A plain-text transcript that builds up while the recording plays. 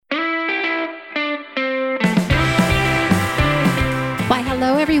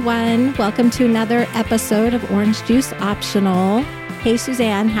everyone. Welcome to another episode of Orange Juice Optional. Hey,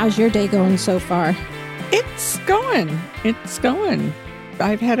 Suzanne, how's your day going so far? It's going.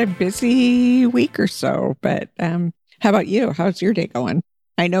 I've had a busy week or so, but how about you? How's your day going?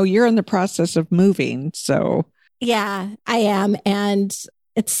 I know you're in the process of moving, so. Yeah, I am, and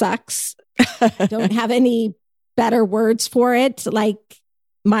it sucks. I don't have any better words for it. Like,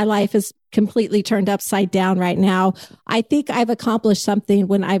 my life is completely turned upside down right now. I think I've accomplished something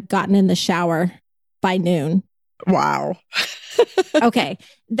when I've gotten in the shower by noon. Wow. Okay.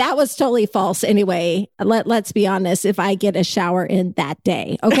 That was totally false. Anyway, let's be honest. If I get a shower in that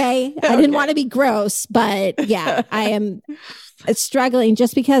day, okay? I didn't want to be gross, but yeah, I am struggling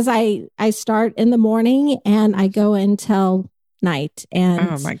just because I start in the morning and I go until night. And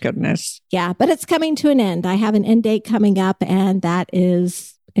oh my goodness. Yeah, but it's coming to an end. I have an end date coming up and that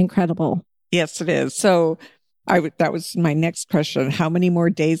is incredible. Yes, it is. So that was my next question. How many more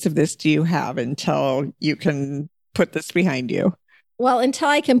days of this do you have until you can put this behind you? Well, until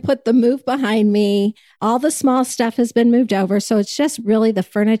I can put the move behind me, all the small stuff has been moved over. So it's just really the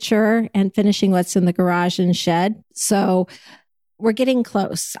furniture and finishing what's in the garage and shed. So we're getting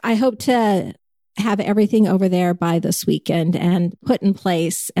close. I hope to have everything over there by this weekend and put in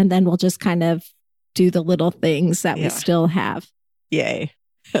place. And then we'll just kind of do the little things that we still have. Yay.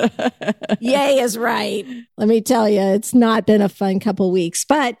 Yay is right. Let me tell you, it's not been a fun couple weeks,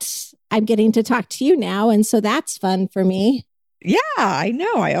 but I'm getting to talk to you now. And so that's fun for me. Yeah, I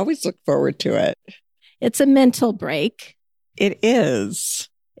know. I always look forward to it. It's a mental break. It is.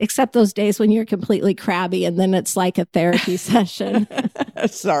 Except those days when you're completely crabby and then it's like a therapy session.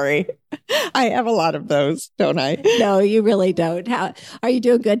 Sorry. I have a lot of those, don't I? No, you really don't. How are you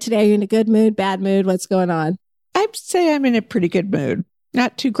doing good today? Are you in a good mood, bad mood? What's going on? I'd say I'm in a pretty good mood.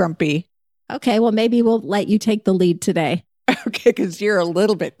 Not too grumpy. Okay, well, maybe we'll let you take the lead today. Okay, because you're a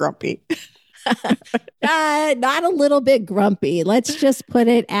little bit grumpy. Not a little bit grumpy. Let's just put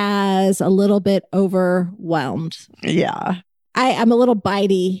it as a little bit overwhelmed. Yeah. I'm a little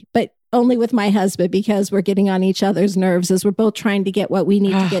bitey, but only with my husband because we're getting on each other's nerves as we're both trying to get what we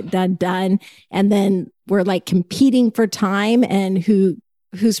need to get done. And then we're like competing for time and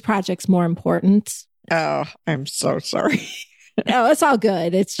whose project's more important. Oh, I'm so sorry. No, it's all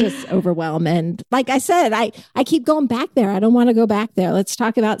good. It's just overwhelm. And like I said, I keep going back there. I don't want to go back there. Let's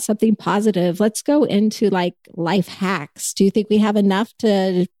talk about something positive. Let's go into like life hacks. Do you think we have enough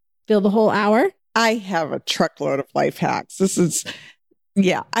to fill the whole hour? I have a truckload of life hacks.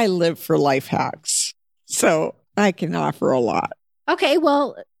 I live for life hacks. So I can offer a lot. Okay.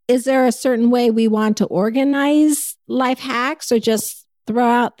 Well, is there a certain way we want to organize life hacks or just throw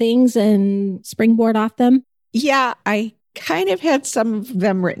out things and springboard off them? Yeah, I kind of had some of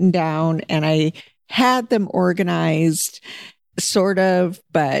them written down and I had them organized sort of,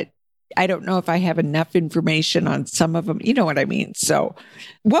 but I don't know if I have enough information on some of them. You know what I mean? So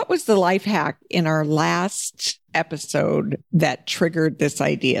what was the life hack in our last episode that triggered this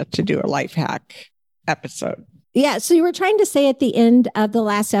idea to do a life hack episode? Yeah. So you were trying to say at the end of the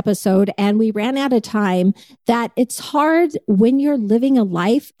last episode, and we ran out of time, that it's hard when you're living a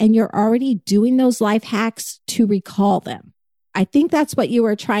life and you're already doing those life hacks to recall them. I think that's what you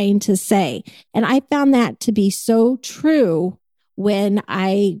were trying to say. And I found that to be so true when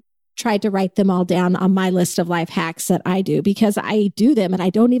I tried to write them all down on my list of life hacks that I do, because I do them and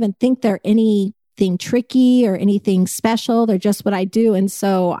I don't even think they're anything tricky or anything special. They're just what I do. And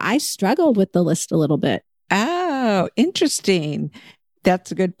so I struggled with the list a little bit. Oh, interesting. That's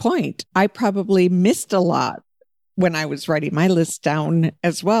a good point. I probably missed a lot when I was writing my list down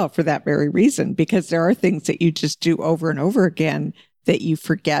as well for that very reason, because there are things that you just do over and over again that you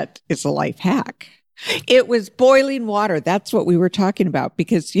forget is a life hack. It was boiling water. That's what we were talking about,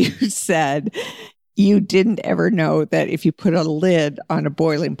 because you said you didn't ever know that if you put a lid on a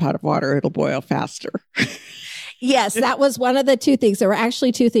boiling pot of water, it'll boil faster. Yes, that was one of the two things. There were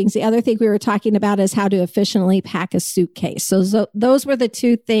actually two things. The other thing we were talking about is how to efficiently pack a suitcase. So those were the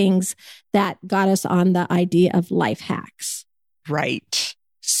two things that got us on the idea of life hacks. Right.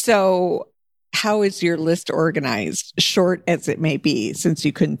 So how is your list organized, short as it may be, since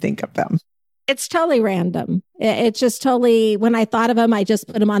you couldn't think of them? It's totally random. It's just totally, when I thought of them, I just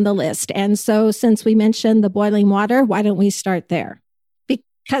put them on the list. And so since we mentioned the boiling water, why don't we start there?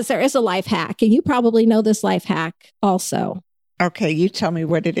 Because there is a life hack, and you probably know this life hack also. Okay, you tell me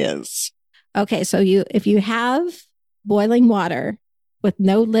what it is. Okay, so if you have boiling water with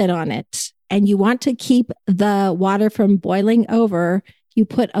no lid on it, and you want to keep the water from boiling over, you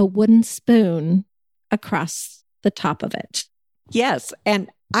put a wooden spoon across the top of it. Yes, and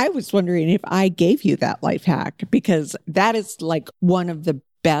I was wondering if I gave you that life hack, because that is like one of the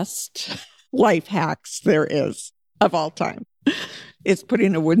best life hacks there is of all time. It's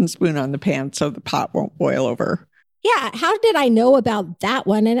putting a wooden spoon on the pan so the pot won't boil over. Yeah. How did I know about that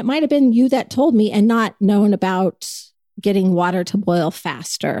one? And it might have been you that told me and not known about getting water to boil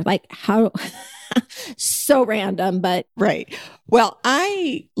faster. Like how so random, but. Right. Well,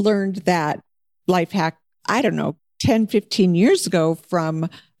 I learned that life hack, I don't know, 10, 15 years ago from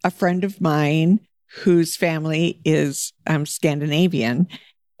a friend of mine whose family is Scandinavian,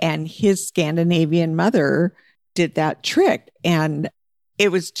 and his Scandinavian mother did that trick. And it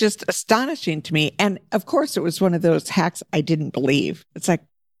was just astonishing to me. And of course, it was one of those hacks I didn't believe. It's like,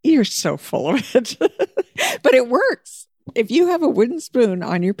 you're so full of it. But it works. If you have a wooden spoon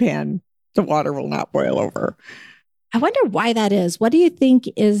on your pan, the water will not boil over. I wonder why that is. What do you think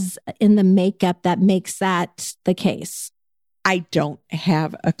is in the makeup that makes that the case? I don't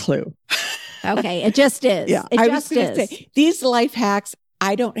have a clue. Okay, it just is. Yeah, it I just was going to say, these life hacks,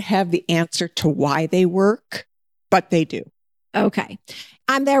 I don't have the answer to why they work, but they do. Okay,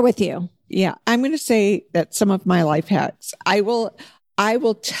 I'm there with you. Yeah, I'm going to say that some of my life hacks, I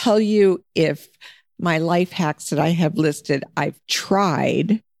will tell you if my life hacks that I have listed, I've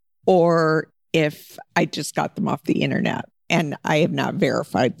tried, or if I just got them off the internet and I have not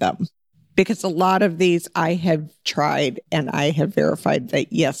verified them. Because a lot of these I have tried and I have verified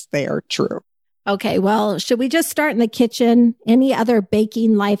that, yes, they are true. Okay, well, should we just start in the kitchen? Any other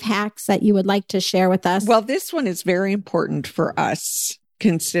baking life hacks that you would like to share with us? Well, this one is very important for us,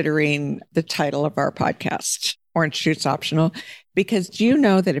 considering the title of our podcast, Orange Juice Optional, because do you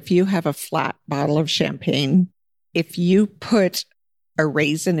know that if you have a flat bottle of champagne, if you put a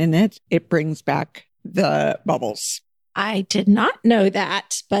raisin in it, it brings back the bubbles? I did not know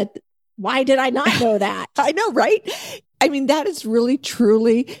that, but why did I not know that? I know, right? I mean, that is really,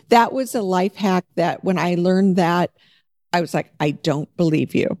 truly, that was a life hack that when I learned that, I was like, I don't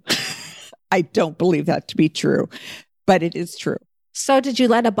believe you. I don't believe that to be true, but it is true. So did you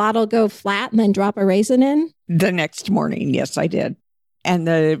let a bottle go flat and then drop a raisin in? The next morning, yes, I did. And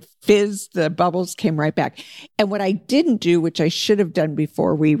the fizz, the bubbles came right back. And what I didn't do, which I should have done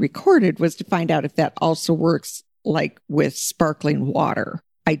before we recorded, was to find out if that also works like with sparkling water.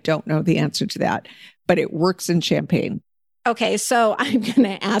 I don't know the answer to that, but it works in champagne. Okay, so I'm going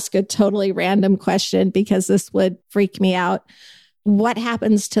to ask a totally random question because this would freak me out. What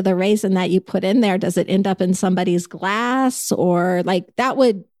happens to the raisin that you put in there? Does it end up in somebody's glass? Or like that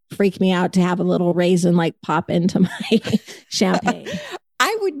would freak me out to have a little raisin like pop into my champagne.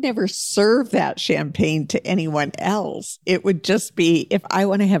 I would never serve that champagne to anyone else. It would just be if I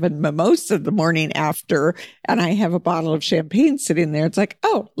want to have a mimosa the morning after and I have a bottle of champagne sitting there, it's like,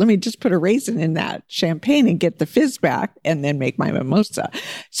 oh, let me just put a raisin in that champagne and get the fizz back and then make my mimosa.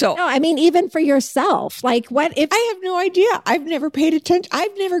 So, no, I mean, even for yourself, like what if I have no idea. I've never paid attention.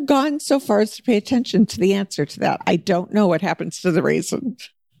 I've never gone so far as to pay attention to the answer to that. I don't know what happens to the raisin.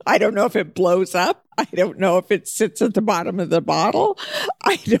 I don't know if it blows up. I don't know if it sits at the bottom of the bottle.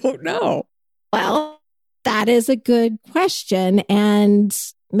 I don't know. Well, that is a good question. And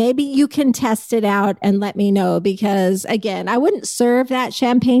maybe you can test it out and let me know because, again, I wouldn't serve that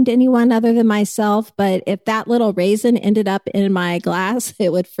champagne to anyone other than myself. But if that little raisin ended up in my glass,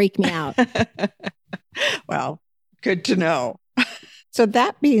 it would freak me out. Well, good to know. So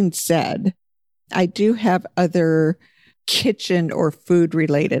that being said, I do have other kitchen or food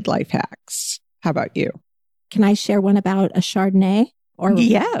related life hacks. How about you? Can I share one about a Chardonnay? Or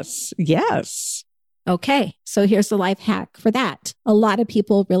yes. Okay, so here's the life hack for that. A lot of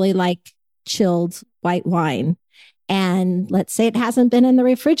people really like chilled white wine. And let's say it hasn't been in the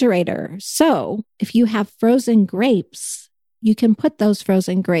refrigerator. So if you have frozen grapes, you can put those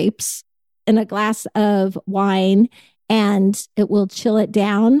frozen grapes in a glass of wine and it will chill it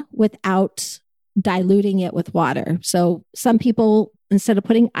down without diluting it with water. So some people, instead of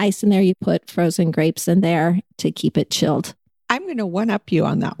putting ice in there, you put frozen grapes in there to keep it chilled. I'm going to one-up you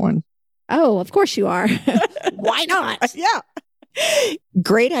on that one. Oh, of course you are. Why not? Yeah.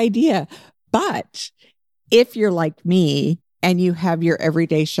 Great idea. But if you're like me and you have your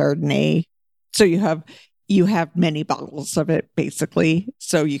everyday Chardonnay, so you have many bottles of it, basically,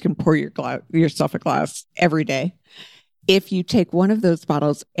 so you can pour yourself a glass every day. If you take one of those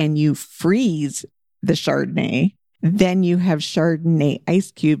bottles and you freeze the Chardonnay, then you have Chardonnay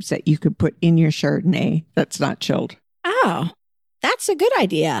ice cubes that you could put in your Chardonnay that's not chilled. Oh, that's a good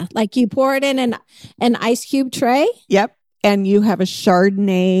idea. Like you pour it in an ice cube tray? Yep. And you have a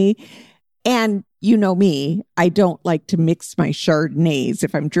Chardonnay. And you know me, I don't like to mix my Chardonnays.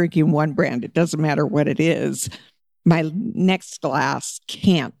 If I'm drinking one brand, it doesn't matter what it is. My next glass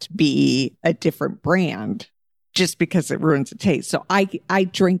can't be a different brand. just because it ruins the taste. So I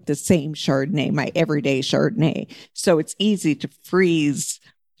drink the same Chardonnay, my everyday Chardonnay. So it's easy to freeze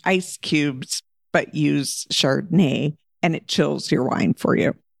ice cubes, but use Chardonnay, and it chills your wine for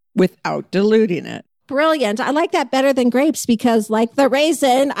you without diluting it. Brilliant. I like that better than grapes because, like the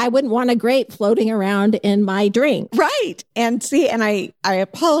raisin, I wouldn't want a grape floating around in my drink. Right. And see, and I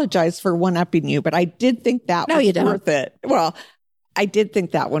apologize for one-upping you, but I did think that was worth it. Well, I did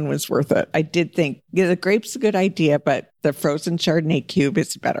think that one was worth it. I did think the grape's a good idea, but the frozen Chardonnay cube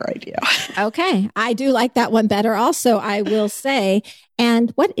is a better idea. Okay. I do like that one better also, I will say.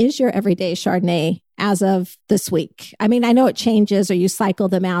 And what is your everyday Chardonnay as of this week? I mean, I know it changes or you cycle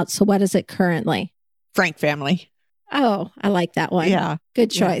them out. So what is it currently? Frank Family. Oh, I like that one. Yeah.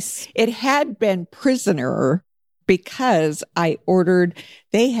 Good choice. Yeah. It had been Prisoner because I ordered,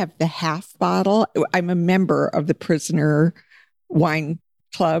 they have the half bottle. I'm a member of the Prisoner Wine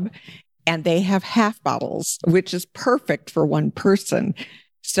Club, and they have half bottles, which is perfect for one person.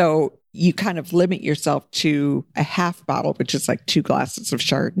 So you kind of limit yourself to a half bottle, which is like 2 glasses of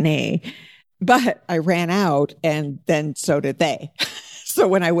Chardonnay. But I ran out, and then so did they. So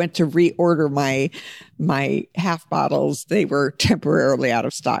when I went to reorder my half bottles, they were temporarily out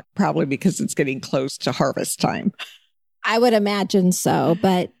of stock, probably because it's getting close to harvest time. I would imagine so.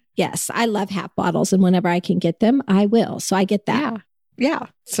 But yes, I love half bottles. And whenever I can get them, I will. So I get that. Yeah.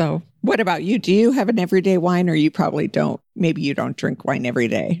 So what about you? Do you have an everyday wine, or you probably don't? Maybe you don't drink wine every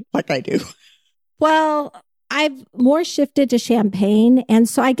day like I do. Well, I've more shifted to champagne. And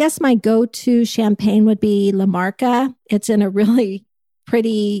so I guess my go-to champagne would be La Marca. It's in a really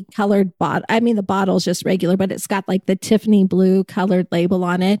pretty colored bottle. I mean, the bottle's just regular, but it's got like the Tiffany blue colored label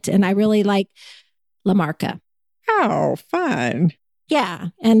on it. And I really like La Marca. Oh, fun. Yeah.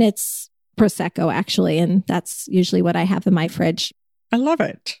 And it's Prosecco, actually. And that's usually what I have in my fridge. I love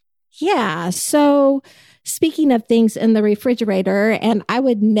it. Yeah. So speaking of things in the refrigerator, and I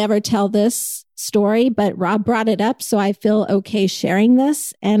would never tell this story, but Rob brought it up. So I feel okay sharing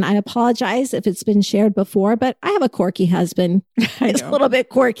this. And I apologize if it's been shared before, but I have a quirky husband. He's a little bit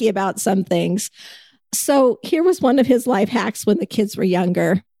quirky about some things. So here was one of his life hacks when the kids were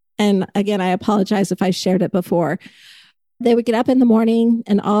younger. And again, I apologize if I shared it before. They would get up in the morning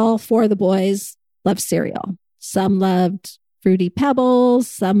and all 4 of the boys loved cereal. Some loved Fruity Pebbles,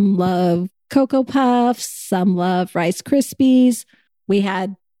 some loved Cocoa Puffs, some loved Rice Krispies. We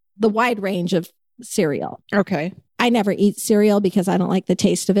had the wide range of cereal. Okay. I never eat cereal because I don't like the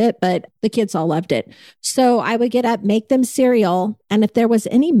taste of it, but the kids all loved it. So I would get up, make them cereal. And if there was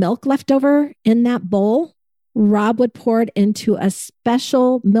any milk left over in that bowl, Rob would pour it into a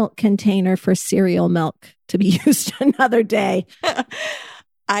special milk container for cereal milk to be used another day.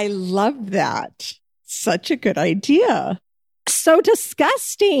 I love that. Such a good idea. So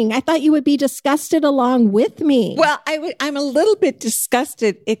disgusting. I thought you would be disgusted along with me. Well, I'm a little bit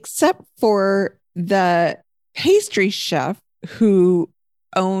disgusted, except for the pastry chef who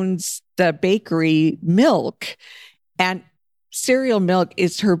owns the bakery Milk. And cereal milk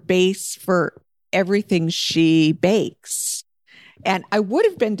is her base for everything she bakes. And I would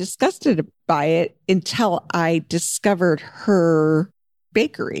have been disgusted by it until I discovered her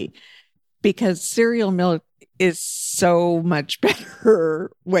bakery, because cereal milk is so much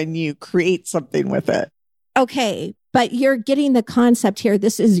better when you create something with it. Okay, but you're getting the concept here.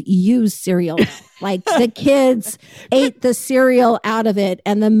 This is used cereal. Like the kids ate the cereal out of it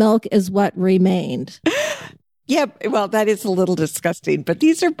and the milk is what remained. Yeah, well, that is a little disgusting, but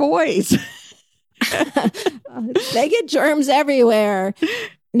these are boys. They get germs everywhere.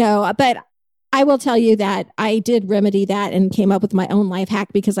 No, but I will tell you that I did remedy that and came up with my own life hack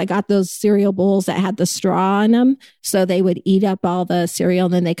because I got those cereal bowls that had the straw in them. So they would eat up all the cereal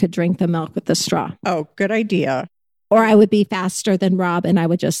and then they could drink the milk with the straw. Oh, good idea. Or I would be faster than Rob and I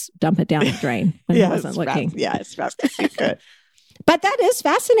would just dump it down the drain when he wasn't looking. As fast as you could. But that is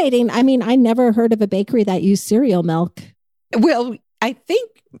fascinating. I mean, I never heard of a bakery that used cereal milk. Well, I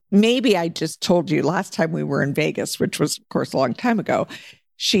think maybe I just told you last time we were in Vegas, which was, of course, a long time ago.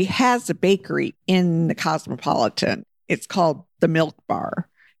 She has a bakery in the Cosmopolitan. It's called the Milk Bar.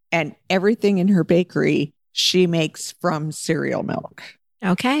 And everything in her bakery, she makes from cereal milk.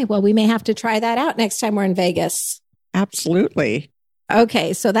 Okay. Well, we may have to try that out next time we're in Vegas. Absolutely.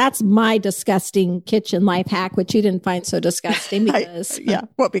 Okay. So that's my disgusting kitchen life hack, which you didn't find so disgusting because.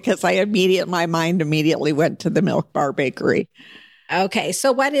 Because my mind immediately went to the Milk Bar bakery. Okay.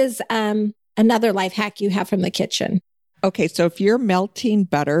 So what is another life hack you have from the kitchen? Okay, so if you're melting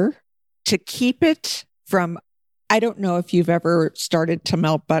butter, to keep it from, I don't know if you've ever started to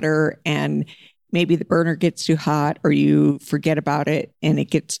melt butter and maybe the burner gets too hot or you forget about it and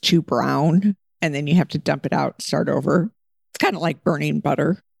it gets too brown. and then you have to dump it out, start over. It's kind of like burning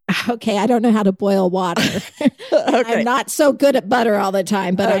butter. Okay, I don't know how to boil water. I'm not so good at butter all the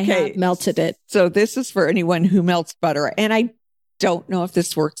time, but I have melted it. So this is for anyone who melts butter. And I don't know if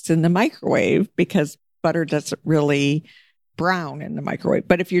this works in the microwave because butter doesn't really brown in the microwave.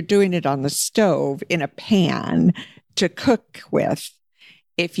 But if you're doing it on the stove in a pan to cook with,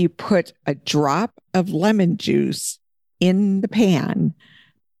 if you put a drop of lemon juice in the pan,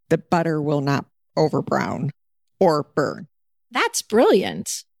 the butter will not over brown or burn. That's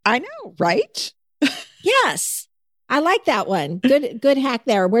brilliant. I know, right? Yes. I like that one. Good hack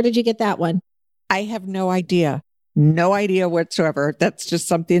there. Where did you get that one? I have no idea. No idea whatsoever. That's just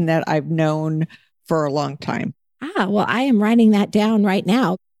something that I've known for a long time. Well, I am writing that down right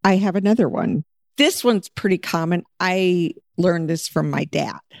now. I have another one. This one's pretty common. I learned this from my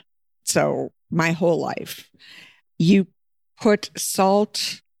dad. So my whole life, you put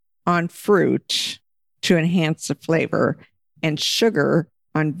salt on fruit to enhance the flavor and sugar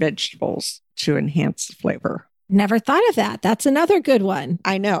on vegetables to enhance the flavor. Never thought of that. That's another good one.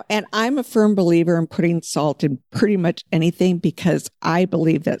 I know. And I'm a firm believer in putting salt in pretty much anything because I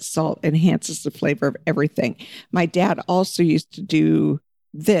believe that salt enhances the flavor of everything. My dad also used to do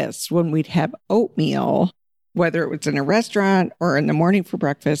this when we'd have oatmeal, whether it was in a restaurant or in the morning for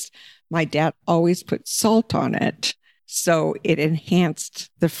breakfast. My dad always put salt on it. So it enhanced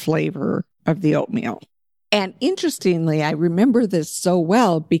the flavor of the oatmeal. And interestingly, I remember this so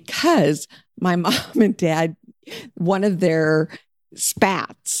well because my mom and dad, one of their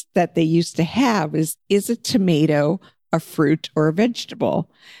spats that they used to have is a tomato a fruit or a vegetable?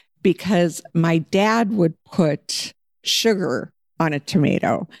 Because my dad would put sugar on a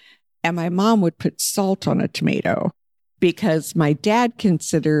tomato and my mom would put salt on a tomato because my dad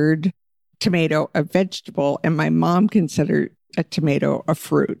considered tomato a vegetable and my mom considered a tomato a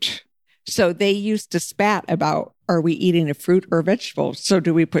fruit. So they used to spat about, are we eating a fruit or a vegetable? So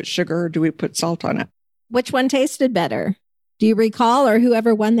do we put sugar or do we put salt on it? Which one tasted better? Do you recall, or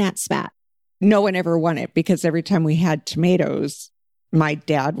whoever won that spat? No one ever won it because every time we had tomatoes, my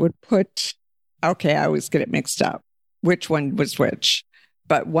dad would put, I always get it mixed up, which one was which.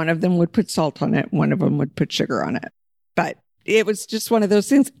 But one of them would put salt on it. One of them would put sugar on it. But it was just one of those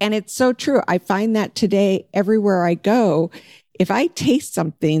things. And it's so true. I find that today, everywhere I go, if I taste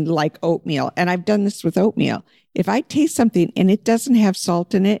something like oatmeal, and I've done this with oatmeal, if I taste something and it doesn't have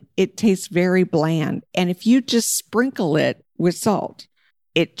salt in it, it tastes very bland. And if you just sprinkle it with salt,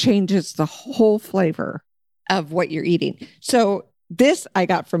 it changes the whole flavor of what you're eating. So this I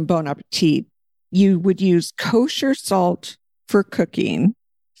got from Bon Appetit. You would use kosher salt for cooking,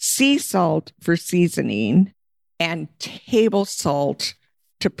 sea salt for seasoning, and table salt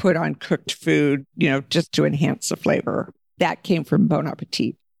to put on cooked food, just to enhance the flavor. That came from Bon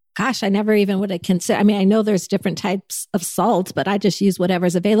Appetit. Gosh, I never even would have considered. I mean, I know there's different types of salt, but I just use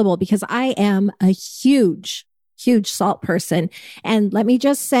whatever's available because I am a huge salt person. And let me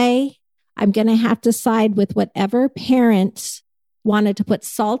just say, I'm going to have to side with whatever parent wanted to put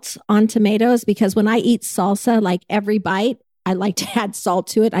salt on tomatoes, because when I eat salsa, like every bite, I like to add salt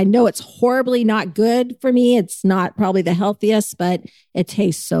to it. I know it's horribly not good for me. It's not probably the healthiest, but it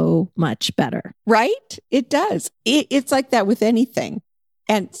tastes so much better. Right? It does. It's like that with anything.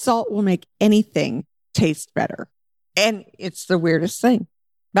 And salt will make anything taste better. And it's the weirdest thing.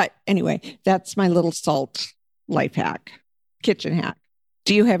 But anyway, that's my little salt life hack, kitchen hack.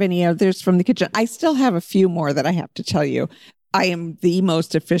 Do you have any others from the kitchen? I still have a few more that I have to tell you. I am the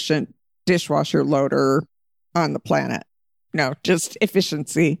most efficient dishwasher loader on the planet. No, just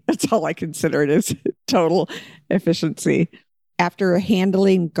efficiency. That's all I consider it is, total efficiency. After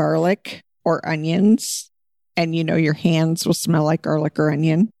handling garlic or onions, and your hands will smell like garlic or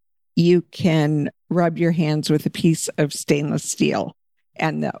onion, you can rub your hands with a piece of stainless steel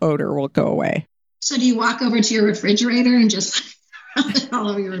and the odor will go away. So do you walk over to your refrigerator and just rub it all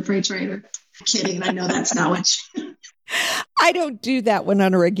over your refrigerator? I'm kidding. I know that's not what you... I don't do that one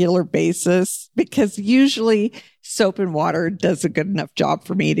on a regular basis because usually soap and water does a good enough job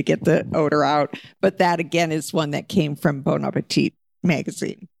for me to get the odor out. But that again is one that came from Bon Appetit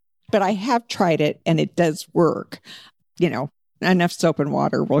magazine. But I have tried it and it does work. Enough soap and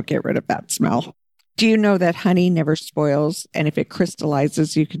water will get rid of that smell. Do you know that honey never spoils? And if it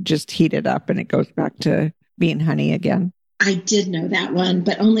crystallizes, you can just heat it up and it goes back to being honey again. I did know that one,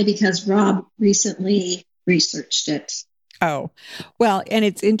 but only because Rob recently researched it. Oh, well, and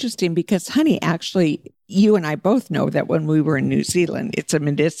it's interesting because honey, actually, you and I both know that when we were in New Zealand, it's a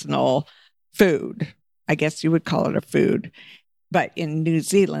medicinal food. I guess you would call it a food. But in New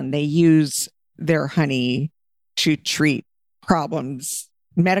Zealand, they use their honey to treat problems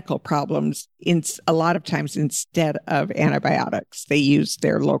medical problems in a lot of times instead of antibiotics. They use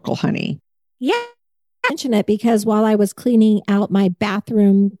their local honey. Yeah. I mention it because while I was cleaning out my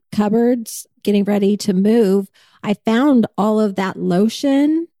bathroom cupboards, getting ready to move, I found all of that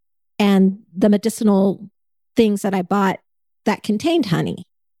lotion and the medicinal things that I bought that contained honey.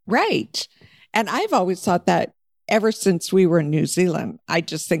 Right. And I've always thought that ever since we were in New Zealand. I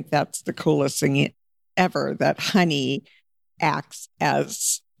just think that's the coolest thing ever, that honey acts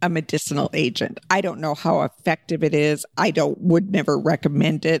as a medicinal agent. I don't know how effective it is. I would never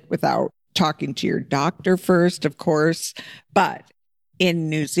recommend it without talking to your doctor first, of course. But in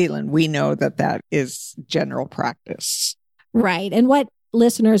New Zealand, we know that that is general practice. Right. And what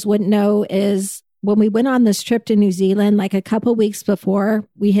listeners wouldn't know is when we went on this trip to New Zealand, like a couple weeks before,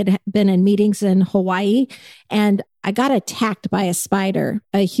 we had been in meetings in Hawaii, and I got attacked by a spider.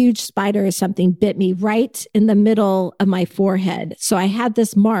 A huge spider or something bit me right in the middle of my forehead. So I had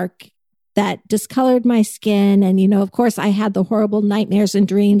this mark that discolored my skin. And, of course, I had the horrible nightmares and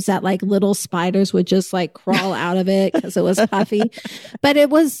dreams that like little spiders would just like crawl out of it because it was puffy. But it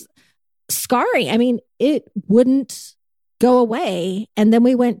was scarring. I mean, it wouldn't go away. And then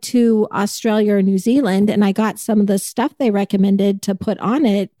we went to Australia or New Zealand, and I got some of the stuff they recommended to put on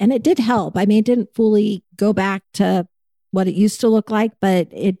it. And it did help. I mean, it didn't fully go back to what it used to look like, but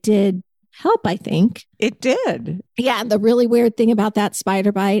it did help, I think. It did. Yeah. And the really weird thing about that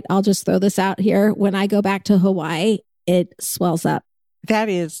spider bite, I'll just throw this out here. When I go back to Hawaii, it swells up. That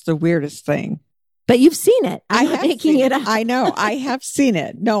is the weirdest thing. But you've seen it. I have making it up. I know. I have seen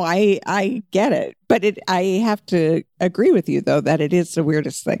it. No, I get it. But I have to agree with you, though, that it is the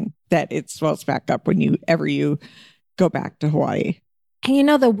weirdest thing, that it swells back up whenever you go back to Hawaii. And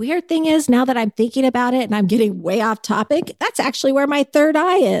the weird thing is, now that I'm thinking about it and I'm getting way off topic, that's actually where my third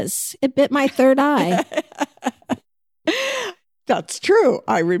eye is. It bit my third eye. That's true.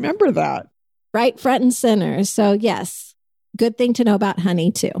 I remember that. Right front and center. So yes, good thing to know about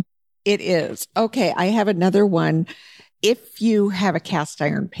honey too. It is. Okay, I have another one. If you have a cast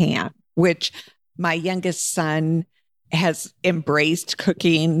iron pan, which my youngest son has embraced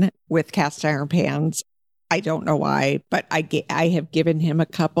cooking with cast iron pans. I don't know why, but I have given him a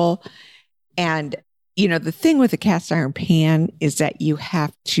couple. And, the thing with a cast iron pan is that you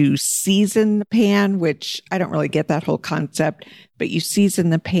have to season the pan, which I don't really get that whole concept, but you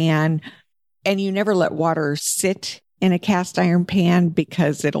season the pan and you never let water sit in a cast iron pan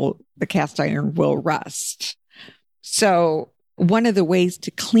because the cast iron will rust. So one of the ways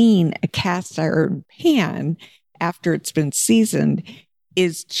to clean a cast iron pan after it's been seasoned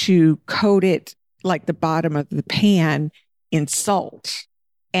is to coat it, like the bottom of the pan, in salt,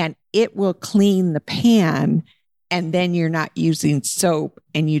 and it will clean the pan. And then you're not using soap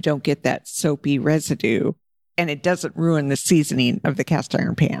and you don't get that soapy residue, and it doesn't ruin the seasoning of the cast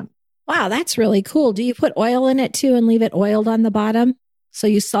iron pan. Wow, that's really cool. Do you put oil in it too and leave it oiled on the bottom? So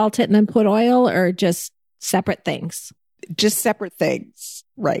you salt it and then put oil, or just separate things? Just separate things,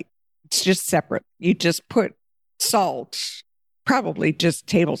 right? It's just separate. You just put salt, probably just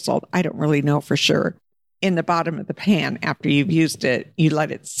table salt, I don't really know for sure, in the bottom of the pan. After you've used it, you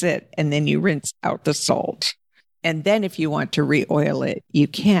let it sit, and then you rinse out the salt. And then if you want to re-oil it, you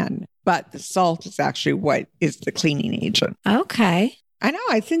can. But the salt is actually what is the cleaning agent. Okay. I know.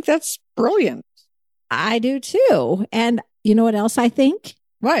 I think that's brilliant. I do too. And you know what else I think?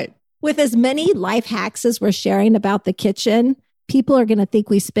 What? With as many life hacks as we're sharing about the kitchen, people are going to think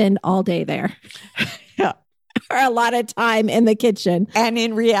we spend all day there. Yeah. Or a lot of time in the kitchen. And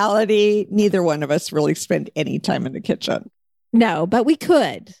in reality, neither one of us really spend any time in the kitchen. No, but we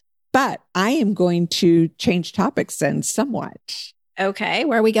could. But I am going to change topics then somewhat. Okay.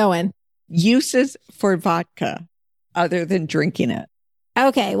 Where are we going? Uses for vodka other than drinking it.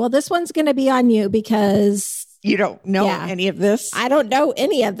 Okay. Well, this one's going to be on you because you don't know any of this. I don't know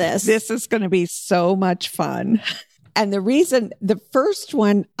any of this. This is going to be so much fun. And the first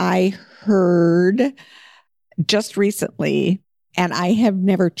one I heard just recently, and I have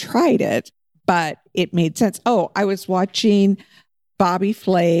never tried it, but it made sense. Oh, I was watching Bobby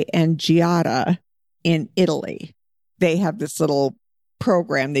Flay and Giada in Italy. They have this little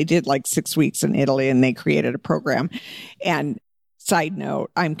program. They did like 6 weeks in Italy, and they created a program. And side note,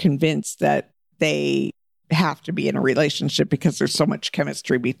 I'm convinced that they have to be in a relationship because there's so much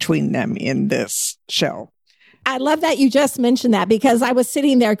chemistry between them in this show. I love that you just mentioned that, because I was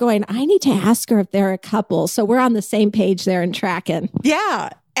sitting there going, I need to ask her if they're a couple. So we're on the same page there and tracking. Yeah.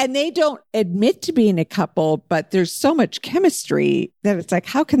 And they don't admit to being a couple, but there's so much chemistry that it's like,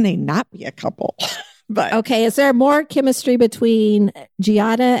 how can they not be a couple? But Okay, is there more chemistry between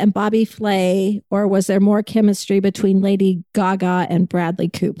Giada and Bobby Flay, or was there more chemistry between Lady Gaga and Bradley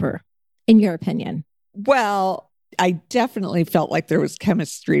Cooper, in your opinion? well, I definitely felt like there was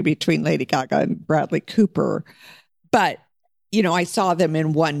chemistry between Lady Gaga and Bradley Cooper. But, I saw them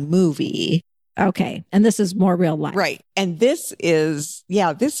in one movie. Okay, and this is more real life. Right. And this is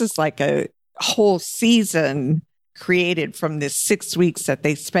like a whole season created from this 6 weeks that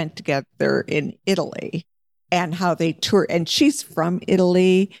they spent together in Italy and how they toured. And she's from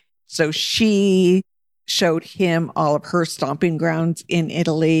Italy. So she showed him all of her stomping grounds in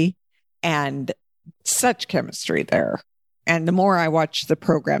Italy, and such chemistry there. And the more I watch the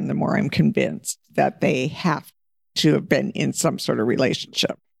program, the more I'm convinced that they have to have been in some sort of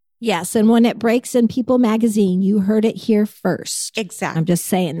relationship. Yes, and when it breaks in People magazine, you heard it here first. Exactly. I'm just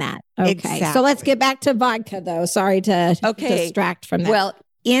saying that. Okay, Exactly. So let's get back to vodka, though. Sorry to distract from that. Well,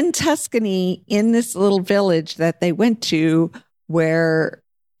 in Tuscany, in this little village that they went to where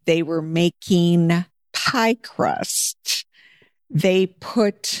they were making pie crust, they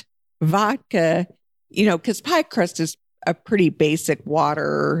put vodka, because pie crust is a pretty basic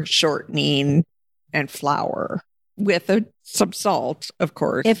water, shortening, and flour with some salt, of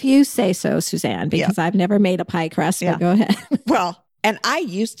course. If you say so, Suzanne, because I've never made a pie crust, but go ahead. Well, and I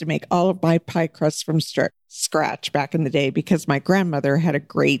used to make all of my pie crusts from scratch back in the day because my grandmother had a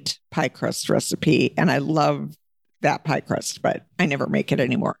great pie crust recipe, and I love that pie crust, but I never make it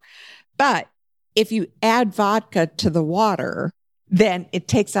anymore. But if you add vodka to the water, then it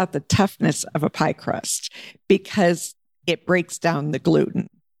takes out the toughness of a pie crust because it breaks down the gluten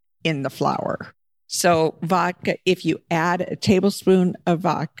in the flour. So vodka, if you add a tablespoon of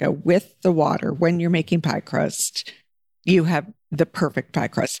vodka with the water when you're making pie crust, you have the perfect pie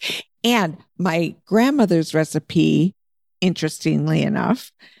crust. And my grandmother's recipe, interestingly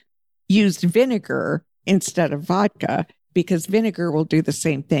enough, used vinegar instead of vodka because vinegar will do the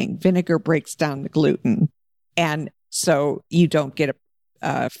same thing. Vinegar breaks down the gluten. And so you don't get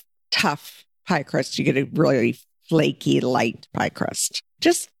a tough pie crust. You get a really flaky, light pie crust.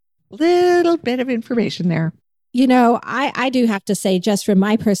 Just little bit of information there. I do have to say, just from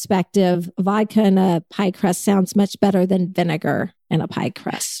my perspective, vodka in a pie crust sounds much better than vinegar in a pie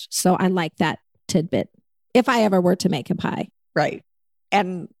crust. So I like that tidbit if I ever were to make a pie. Right.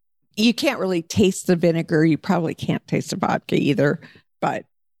 And you can't really taste the vinegar. You probably can't taste the vodka either, but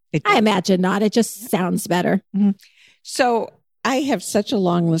I imagine not. It just sounds better. Mm-hmm. So I have such a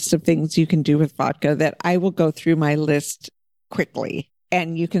long list of things you can do with vodka that I will go through my list quickly.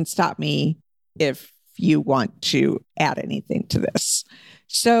 And you can stop me if you want to add anything to this.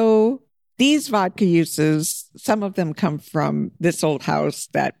 So these vodka uses, some of them come from This Old House,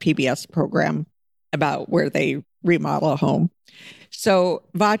 that PBS program about where they remodel a home. So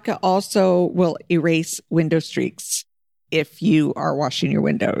vodka also will erase window streaks if you are washing your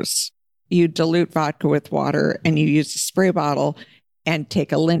windows. You dilute vodka with water and you use a spray bottle and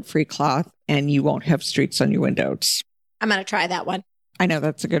take a lint-free cloth and you won't have streaks on your windows. I'm going to try that one. I know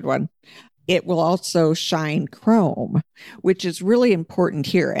that's a good one. It will also shine chrome, which is really important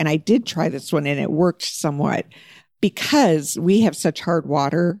here. And I did try this one and it worked somewhat because we have such hard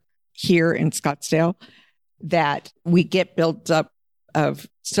water here in Scottsdale that we get built up of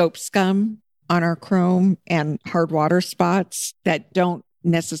soap scum on our chrome and hard water spots that don't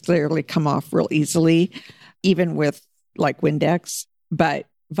necessarily come off real easily, even with like Windex. But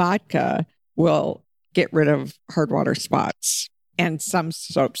vodka will get rid of hard water spots and some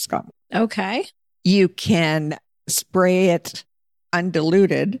soap scum. Okay. You can spray it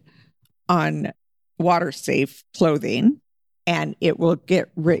undiluted on water safe clothing and it will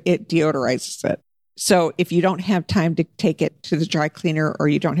it deodorizes it. So if you don't have time to take it to the dry cleaner or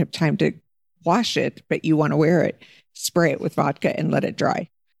you don't have time to wash it, but you want to wear it, spray it with vodka and let it dry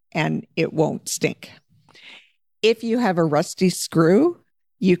and it won't stink. If you have a rusty screw,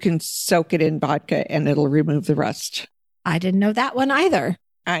 you can soak it in vodka and it'll remove the rust. I didn't know that one either.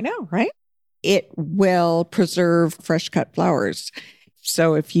 I know, right? It will preserve fresh cut flowers.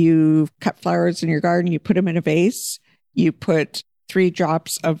 So if you cut flowers in your garden, you put them in a vase, you put 3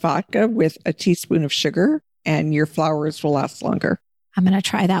 drops of vodka with a teaspoon of sugar, and your flowers will last longer. I'm going to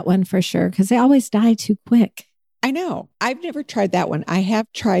try that one for sure because they always die too quick. I know. I've never tried that one. I have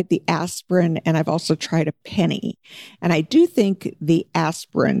tried the aspirin and I've also tried a penny. And I do think the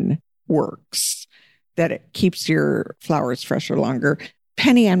aspirin works, that it keeps your flowers fresher longer.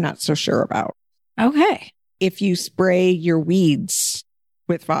 Penny, I'm not so sure about. Okay. If you spray your weeds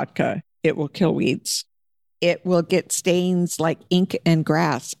with vodka, it will kill weeds. It will get stains like ink and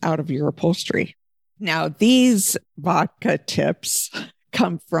grass out of your upholstery. Now, these vodka tips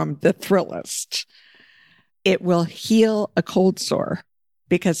come from the Thrillist. it will heal a cold sore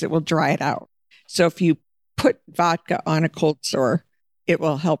because it will dry it out. So if you put vodka on a cold sore, it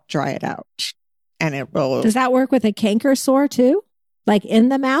will help dry it out. And it will. Does that work with a canker sore too? Like in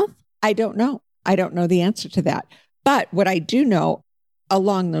the mouth? I don't know. I don't know the answer to that. But what I do know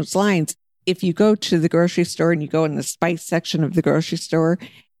along those lines, if you go to the grocery store and you go in the spice section of the grocery store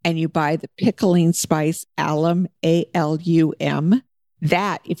and you buy the pickling spice alum, A-L-U-M,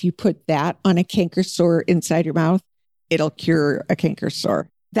 that if you put that on a canker sore inside your mouth, it'll cure a canker sore.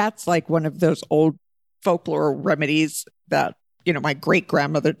 That's like one of those old folklore remedies that, you know, my great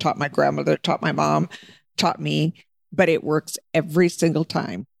grandmother taught my grandmother, taught my mom, taught me, but it works every single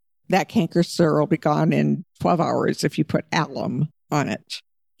time. That canker sore will be gone in 12 hours if you put alum on it.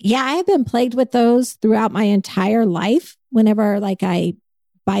 Yeah, I have been plagued with those throughout my entire life. Whenever like I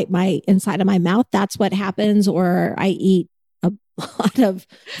bite my inside of my mouth, that's what happens, or I eat a lot of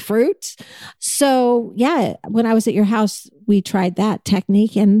fruit. So yeah, when I was at your house, we tried that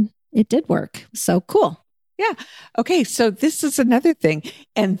technique and it did work. So cool. Yeah. Okay. So this is another thing.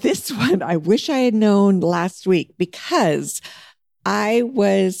 And this one, I wish I had known last week because I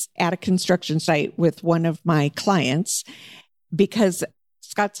was at a construction site with one of my clients because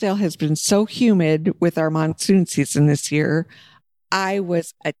Scottsdale has been so humid with our monsoon season this year. I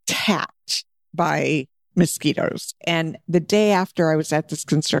was attacked by mosquitoes. And the day after I was at this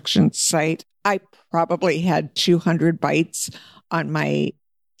construction site, I probably had 200 bites on my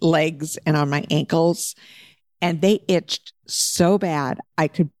legs and on my ankles. And they itched so bad, I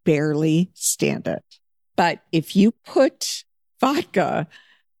could barely stand it. But if you put vodka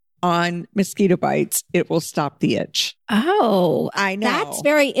on mosquito bites, it will stop the itch. Oh, I know. That's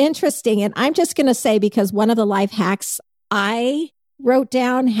very interesting. And I'm just going to say, because one of the life hacks I wrote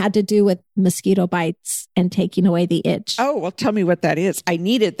down had to do with mosquito bites and taking away the itch. Oh, well, tell me what that is. I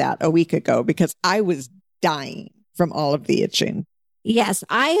needed that a week ago because I was dying from all of the itching. Yes,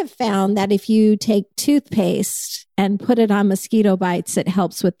 I have found that if you take toothpaste and put it on mosquito bites, it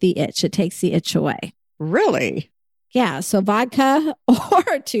helps with the itch. It takes the itch away. Really? Yeah. So vodka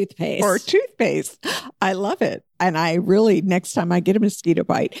or toothpaste. Or toothpaste. I love it. And I really, next time I get a mosquito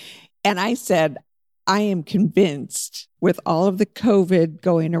bite, and I said, I am convinced with all of the COVID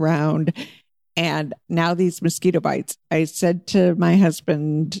going around and now these mosquito bites, I said to my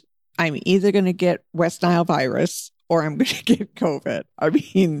husband, I'm either going to get West Nile virus or I'm going to get COVID. I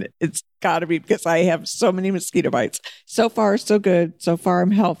mean, it's got to be because I have so many mosquito bites. So far, so good. So far,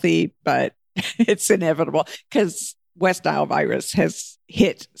 I'm healthy, but it's inevitable because West Nile virus has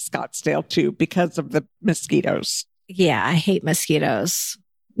hit Scottsdale too because of the mosquitoes. Yeah, I hate mosquitoes.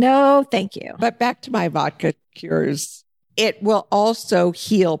 No, thank you. But back to my vodka cures. It will also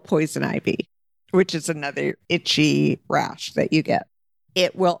heal poison ivy, which is another itchy rash that you get.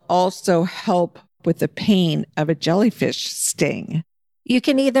 It will also help with the pain of a jellyfish sting. You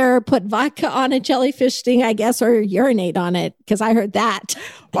can either put vodka on a jellyfish sting, I guess, or urinate on it, because I heard that.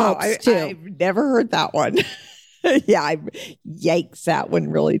 Wow, helps too. I've never heard that one. Yeah, yikes, that one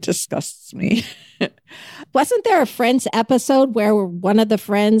really disgusts me. Wasn't there a Friends episode where one of the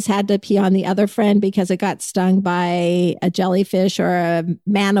friends had to pee on the other friend because it got stung by a jellyfish or a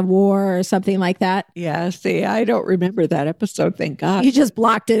man of war or something like that? Yeah, see, I don't remember that episode, thank God. You just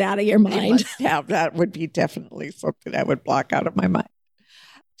blocked it out of your I mind. must have. That would be definitely something I would block out of my mind.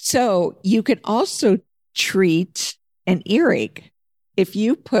 So you can also treat an earache. If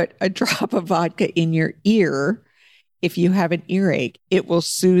you put a drop of vodka in your ear, if you have an earache, it will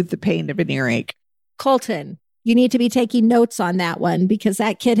soothe the pain of an earache. Colton, you need to be taking notes on that one because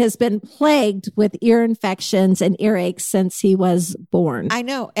that kid has been plagued with ear infections and earaches since he was born. I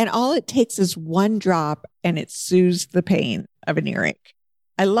know. And all it takes is one drop and it soothes the pain of an earache.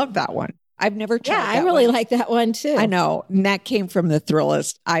 I love that one. I've never tried that I really one. like that one too. I know. And that came from the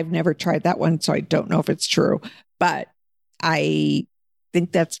Thrillist. I've never tried that one, so I don't know if it's true, but I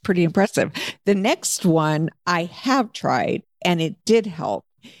think that's pretty impressive. The next one I have tried and it did help.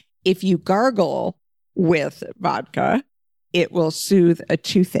 If you gargle with vodka, it will soothe a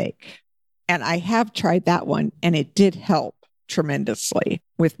toothache. And I have tried that one and it did help tremendously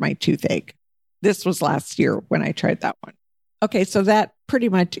with my toothache. This was last year when I tried that one. Okay, so that pretty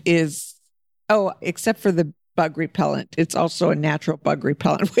much is, except for the bug repellent. It's also a natural bug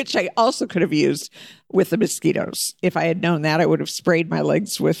repellent, which I also could have used with the mosquitoes. If I had known that, I would have sprayed my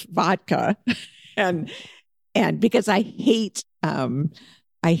legs with vodka. and because I hate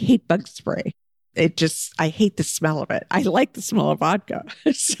bug spray. I hate the smell of it. I like the smell of vodka.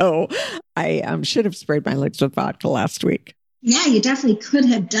 So I should have sprayed my legs with vodka last week. Yeah, you definitely could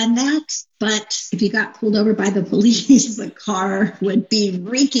have done that. But if you got pulled over by the police, the car would be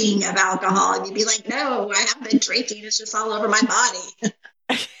reeking of alcohol. And you'd be like, no, I haven't been drinking. It's just all over my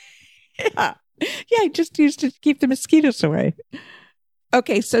body. Yeah. Yeah, I just used it to keep the mosquitoes away.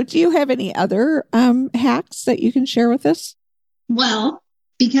 Okay, so do you have any other hacks that you can share with us? Well,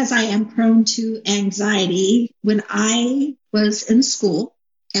 because I am prone to anxiety, when I was in school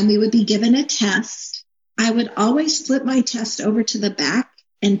and we would be given a test, I would always flip my test over to the back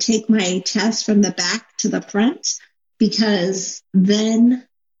and take my test from the back to the front, because then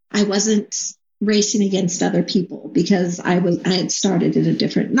I wasn't racing against other people, because I had started at a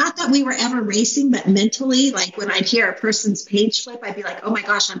different, not that we were ever racing, but mentally, like when I'd hear a person's page flip, I'd be like, oh my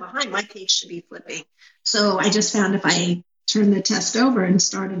gosh, I'm behind. My page should be flipping. So I just found if I turned the test over and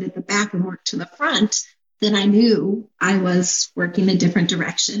started at the back and worked to the front, then I knew I was working a different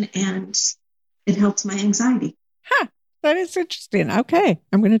direction, and it helped my anxiety. Huh, that is interesting. Okay,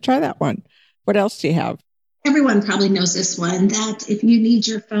 I'm going to try that one. What else do you have? Everyone probably knows this one, that if you need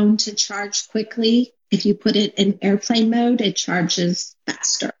your phone to charge quickly, if you put it in airplane mode, it charges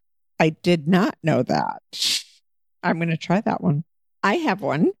faster. I did not know that. I'm going to try that one. I have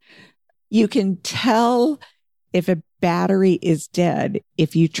one. You can tell if a battery is dead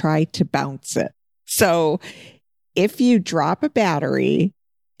if you try to bounce it. So if you drop a battery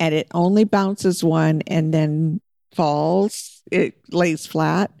and it only bounces one and then falls, it lays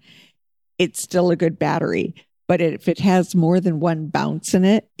flat, it's still a good battery. But if it has more than one bounce in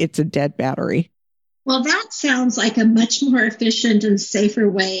it, it's a dead battery. Well, that sounds like a much more efficient and safer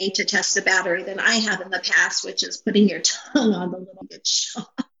way to test a battery than I have in the past, which is putting your tongue on the little good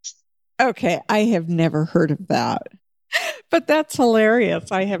shot. Okay, I have never heard of that. But that's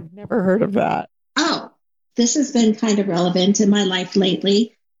hilarious. I have never heard of that. Oh, this has been kind of relevant in my life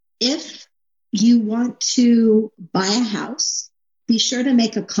lately. If you want to buy a house, be sure to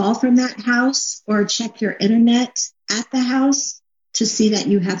make a call from that house or check your internet at the house to see that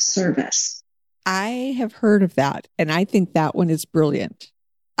you have service. I have heard of that, and I think that one is brilliant.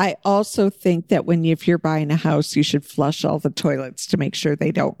 I also think that if you're buying a house, you should flush all the toilets to make sure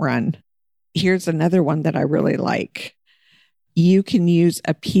they don't run. Here's another one that I really like. You can use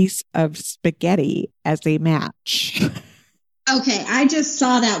a piece of spaghetti as a match. Okay, I just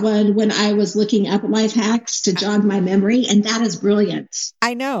saw that one when I was looking up life hacks to jog my memory, and that is brilliant.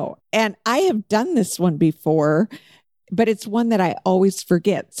 I know. And I have done this one before, but it's one that I always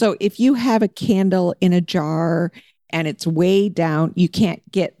forget. So if you have a candle in a jar and it's way down, you can't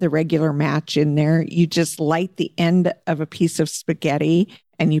get the regular match in there. You just light the end of a piece of spaghetti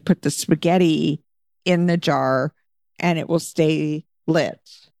and you put the spaghetti in the jar and it will stay lit.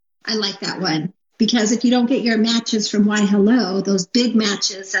 I like that one. Because if you don't get your matches from Why Hello, those big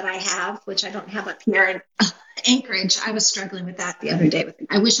matches that I have, which I don't have up here in Anchorage, I was struggling with that the other day.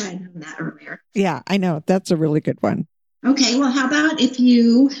 I wish I had known that earlier. Yeah, I know. That's a really good one. Okay, well, how about if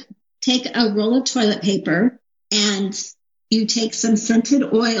you take a roll of toilet paper and you take some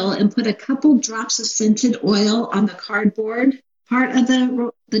scented oil and put a couple drops of scented oil on the cardboard part of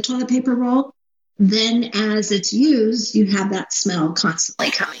the toilet paper roll. Then as it's used, you have that smell constantly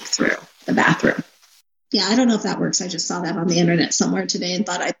coming through the bathroom. Yeah, I don't know if that works. I just saw that on the internet somewhere today and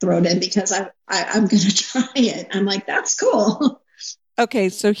thought I'd throw it in because I'm going to try it. I'm like, that's cool. Okay,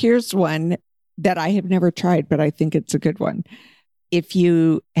 so here's one that I have never tried, but I think it's a good one. If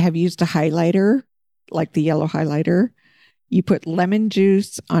you have used a highlighter, like the yellow highlighter, you put lemon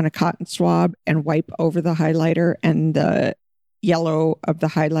juice on a cotton swab and wipe over the highlighter, and the yellow of the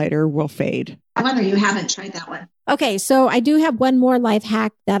highlighter will fade. I wonder you haven't tried that one. Okay, so I do have one more life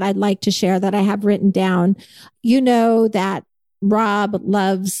hack that I'd like to share that I have written down. You know that Rob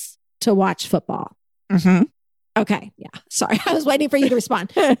loves to watch football. Mm-hmm. Okay, yeah, sorry. I was waiting for you to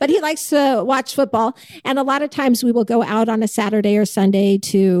respond. But he likes to watch football. And a lot of times we will go out on a Saturday or Sunday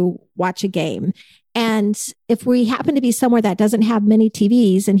to watch a game. And if we happen to be somewhere that doesn't have many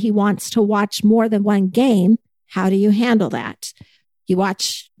TVs and he wants to watch more than one game, how do you handle that? You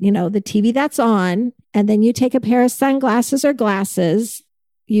watch, the TV that's on, and then you take a pair of sunglasses or glasses,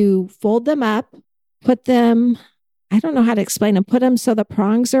 you fold them up, put them, I don't know how to explain them, put them so the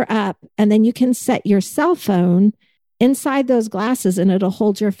prongs are up, and then you can set your cell phone inside those glasses and it'll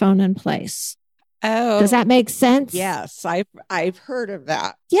hold your phone in place. Oh, does that make sense? Yes, I've heard of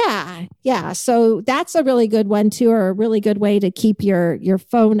that. Yeah. So that's a really good one too, or a really good way to keep your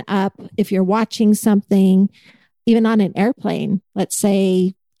phone up if you're watching something. Even on an airplane, let's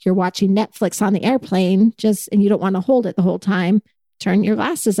say you're watching Netflix on the airplane, and you don't want to hold it the whole time, turn your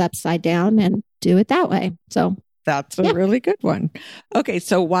glasses upside down and do it that way. So that's a really good one. Okay.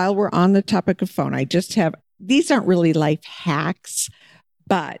 So while we're on the topic of phone, I just have these aren't really life hacks,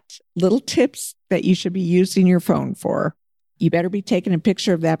 but little tips that you should be using your phone for. You better be taking a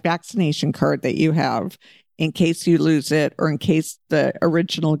picture of that vaccination card that you have in case you lose it or in case the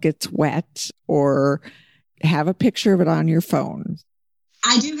original gets wet, or have a picture of it on your phone.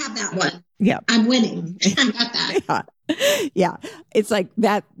 I do have that one. Yeah. I'm winning. I got that. Yeah. It's like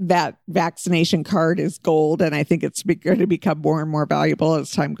that vaccination card is gold. And I think it's going to become more and more valuable as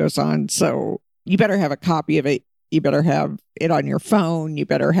time goes on. So you better have a copy of it. You better have it on your phone. You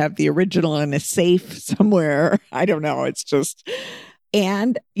better have the original in a safe somewhere. I don't know. It's just,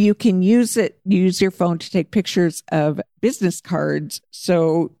 and you can use your phone to take pictures of business cards.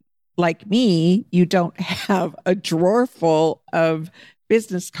 So like me, you don't have a drawer full of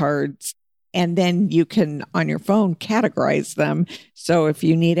business cards, and then you can on your phone categorize them. So if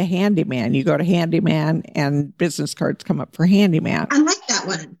you need a handyman, you go to handyman and business cards come up for handyman. I like that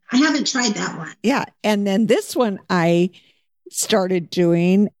one. I haven't tried that one. Yeah. And then this one I started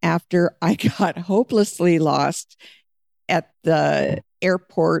doing after I got hopelessly lost at the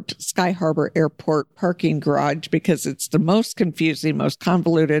airport, Sky Harbor Airport parking garage, because it's the most confusing, most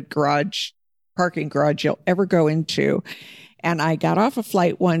convoluted parking garage you'll ever go into. And I got off a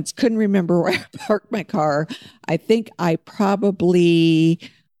flight once, couldn't remember where I parked my car. I think I probably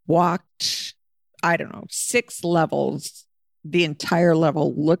walked, 6 levels, the entire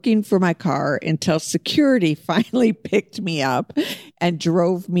level, looking for my car until security finally picked me up and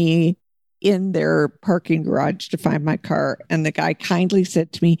drove me in their parking garage to find my car. And the guy kindly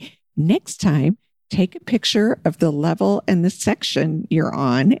said to me, next time, take a picture of the level and the section you're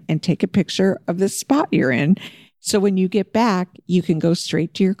on and take a picture of the spot you're in. So when you get back, you can go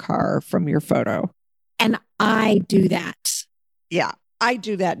straight to your car from your photo. And I do that. Yeah, I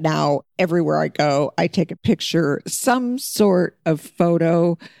do that now everywhere I go. I take a picture, some sort of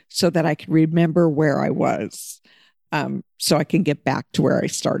photo, so that I can remember where I was, so I can get back to where I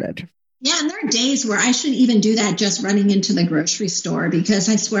started. Yeah, and there are days where I should even do that just running into the grocery store, because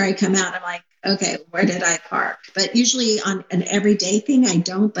I swear I come out, I'm like, okay, where did I park? But usually on an everyday thing, I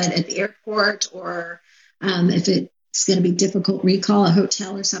don't. But at the airport, or if it's going to be difficult, recall a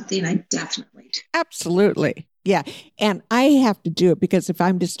hotel or something, I definitely do. Absolutely. Yeah. And I have to do it because if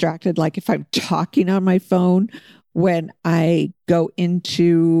I'm distracted, like if I'm talking on my phone when I go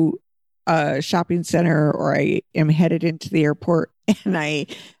into a shopping center or I am headed into the airport, and I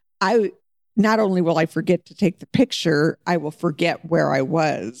not only will I forget to take the picture, I will forget where I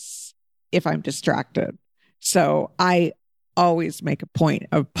was if I'm distracted. So I always make a point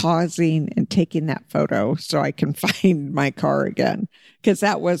of pausing and taking that photo so I can find my car again. Because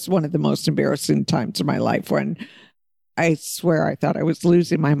that was one of the most embarrassing times of my life, when I swear I thought I was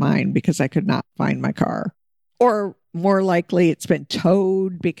losing my mind because I could not find my car. Or more likely, it's been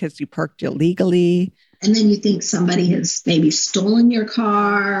towed because you parked illegally. And then you think somebody has maybe stolen your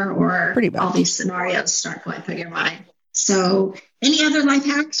car, or all these scenarios start going through your mind. So any other life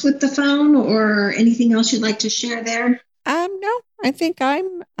hacks with the phone, or anything else you'd like to share there? No, I think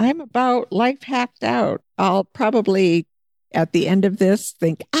I'm about life hacked out. I'll probably at the end of this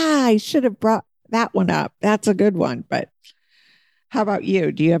think, I should have brought that one up. That's a good one. But how about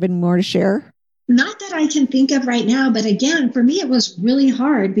you? Do you have any more to share? Not that I can think of right now, but again, for me, it was really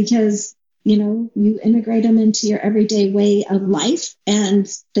hard because, you integrate them into your everyday way of life, and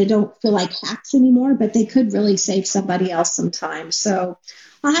they don't feel like hacks anymore, but they could really save somebody else some time. So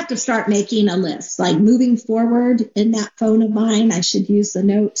I'll have to start making a list. Like moving forward in that phone of mine, I should use the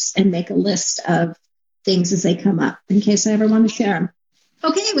notes and make a list of things as they come up in case I ever want to share them.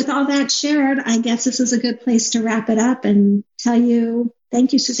 Okay, with all that shared, I guess this is a good place to wrap it up and tell you,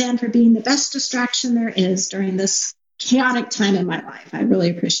 thank you, Suzanne, for being the best distraction there is during this chaotic time in my life. I really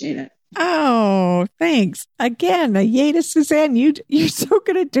appreciate it. Oh, thanks. Again, yay to Suzanne. You're so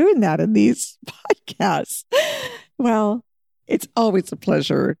good at doing that in these podcasts. Well, it's always a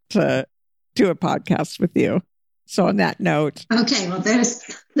pleasure to do a podcast with you. So on that note. Okay, well, there's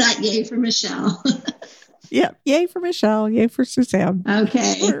that yay for Michelle. Yeah, yay for Michelle, yay for Suzanne.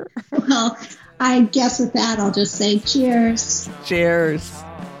 Okay. Well, I guess with that, I'll just say cheers. Cheers.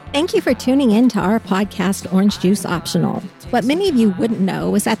 Thank you for tuning in to our podcast, Orange Juice Optional. What many of you wouldn't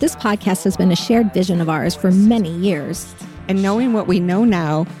know is that this podcast has been a shared vision of ours for many years. And knowing what we know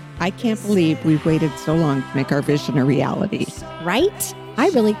now, I can't believe we've waited so long to make our vision a reality. Right? I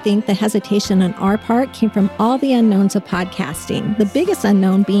really think the hesitation on our part came from all the unknowns of podcasting, the biggest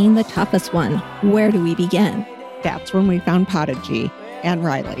unknown being the toughest one. Where do we begin? That's when we found Podigy and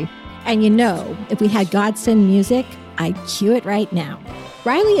Riley. And you know, if we had God send music, I'd cue it right now.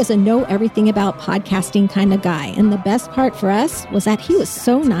 Riley is a know everything about podcasting kind of guy, and the best part for us was that he was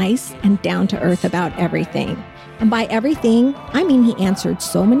so nice and down to earth about everything. And by everything, I mean he answered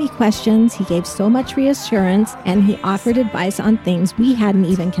so many questions, he gave so much reassurance, and he offered advice on things we hadn't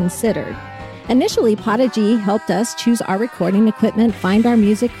even considered. Initially, Podigy helped us choose our recording equipment, find our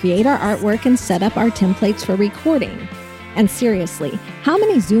music, create our artwork, and set up our templates for recording. And seriously, how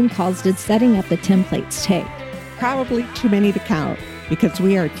many Zoom calls did setting up the templates take? Probably too many to count, because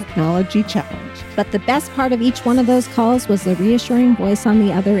we are technology challenged. But the best part of each one of those calls was the reassuring voice on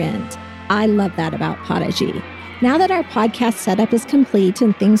the other end. I love that about Podigy. Now that our podcast setup is complete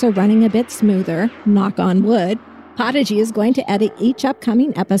and things are running a bit smoother, knock on wood, Podigy is going to edit each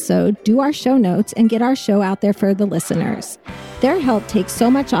upcoming episode, do our show notes, and get our show out there for the listeners. Their help takes so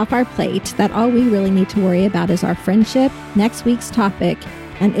much off our plate that all we really need to worry about is our friendship, next week's topic,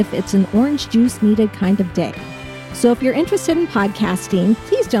 and if it's an orange juice needed kind of day. So if you're interested in podcasting,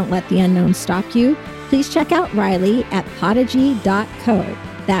 please don't let the unknown stop you. Please check out Riley at podigy.co.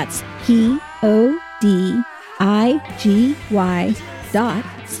 That's PODIGY.co.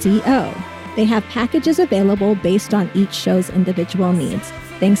 They have packages available based on each show's individual needs.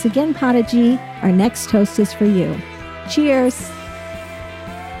 Thanks again, Podigy. Our next toast is for you. Cheers.